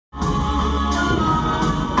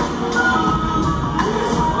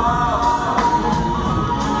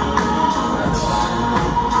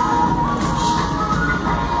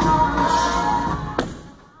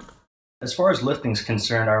As far as lifting's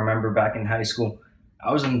concerned, I remember back in high school,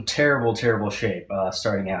 I was in terrible, terrible shape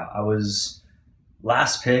starting out. I was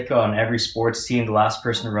last pick on every sports team, the last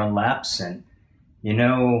person to run laps, and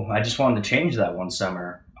I just wanted to change that one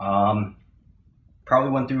summer.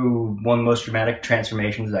 Probably went through one of the most dramatic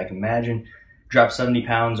transformations I can imagine. Dropped 70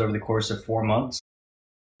 pounds over the course of 4 months.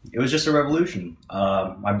 It was just a revolution.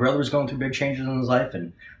 My brother was going through big changes in his life,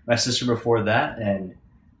 and my sister before that, and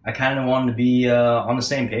I kind of wanted to be on the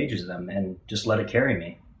same page as them and just let it carry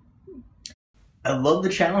me. I love the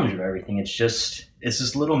challenge of everything. It's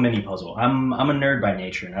this little mini puzzle. I'm a nerd by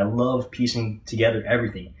nature, and I love piecing together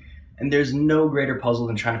everything. And there's no greater puzzle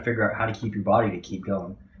than trying to figure out how to keep your body to keep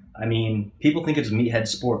going. I mean, people think it's a meathead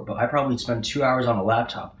sport, but I probably spend 2 hours on a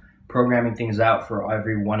laptop programming things out for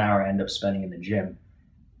every 1 hour I end up spending in the gym.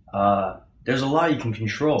 There's a lot you can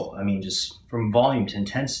control. I mean, just from volume to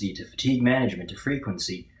intensity to fatigue management to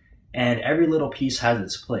frequency, and every little piece has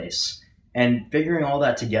its place. And figuring all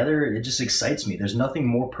that together, it just excites me. There's nothing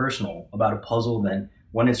more personal about a puzzle than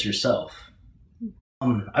when it's yourself.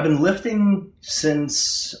 I've been lifting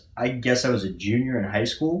since I guess I was a junior in high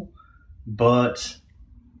school, but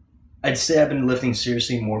I'd say I've been lifting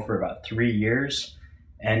seriously more for about 3 years,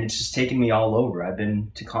 and it's just taken me all over. I've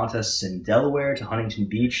been to contests in Delaware, to Huntington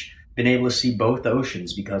Beach, been able to see both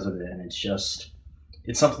oceans because of it, and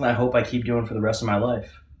it's something I hope I keep doing for the rest of my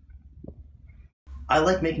life. I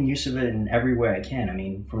like making use of it in every way I can. I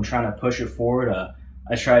mean, from trying to push it forward,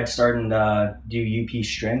 I tried starting to do UP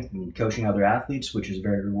strength and coaching other athletes, which is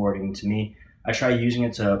very rewarding to me. I try using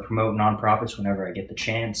it to promote nonprofits whenever I get the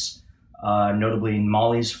chance, notably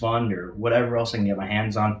Molly's Fund or whatever else I can get my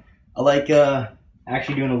hands on. I like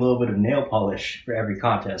actually doing a little bit of nail polish for every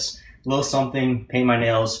contest. A little something, paint my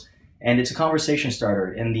nails, and it's a conversation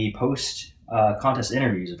starter in the post-contest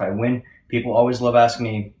interviews. If I win, people always love asking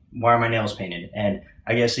me, why are my nails painted? And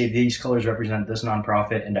I guess say these colors represent this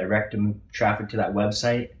nonprofit and direct them traffic to that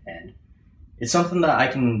website. And it's something that I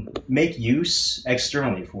can make use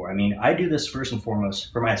externally for. I mean, I do this first and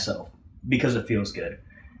foremost for myself because it feels good.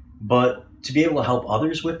 But to be able to help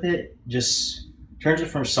others with it just turns it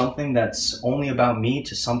from something that's only about me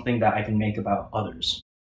to something that I can make about others.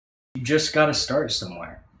 You just got to start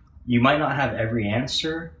somewhere. You might not have every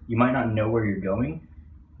answer. You might not know where you're going.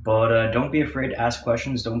 But don't be afraid to ask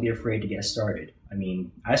questions. Don't be afraid to get started. I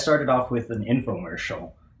mean, I started off with an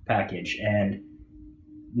infomercial package, and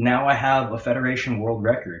now I have a Federation world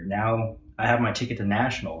record. Now I have my ticket to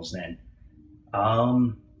nationals, and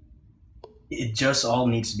it just all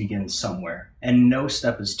needs to begin somewhere. And no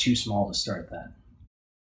step is too small to start that.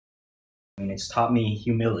 I mean, it's taught me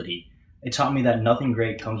humility. It taught me that nothing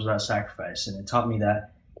great comes without sacrifice, and it taught me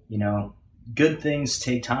that, good things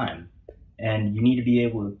take time. And you need to be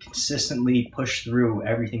able to consistently push through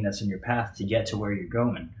everything that's in your path to get to where you're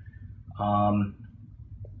going.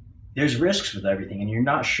 There's risks with everything, and you're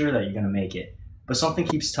not sure that you're going to make it. But something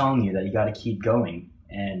keeps telling you that you got to keep going.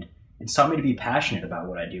 And it's taught me to be passionate about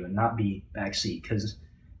what I do and not be backseat. Because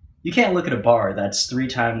you can't look at a bar that's 3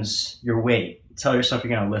 times your weight, tell yourself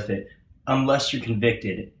you're going to lift it, unless you're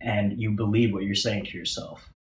convicted and you believe what you're saying to yourself.